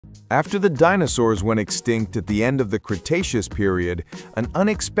After the dinosaurs went extinct at the end of the Cretaceous period, an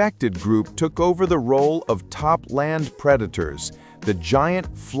unexpected group took over the role of top land predators, the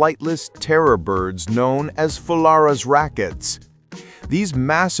giant flightless terror birds known as Phorusrhacids. These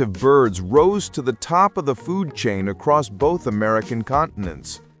massive birds rose to the top of the food chain across both American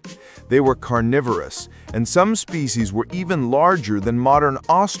continents. They were carnivorous, and some species were even larger than modern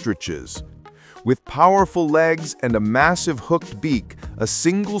ostriches. With powerful legs and a massive hooked beak, a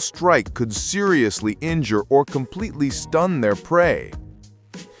single strike could seriously injure or completely stun their prey.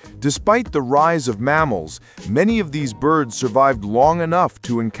 Despite the rise of mammals, many of these birds survived long enough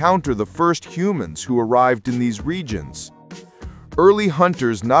to encounter the first humans who arrived in these regions. Early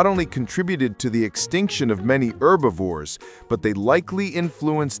hunters not only contributed to the extinction of many herbivores, but they likely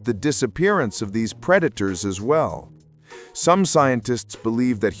influenced the disappearance of these predators as well. Some scientists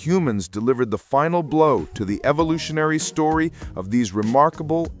believe that humans delivered the final blow to the evolutionary story of these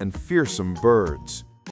remarkable and fearsome birds.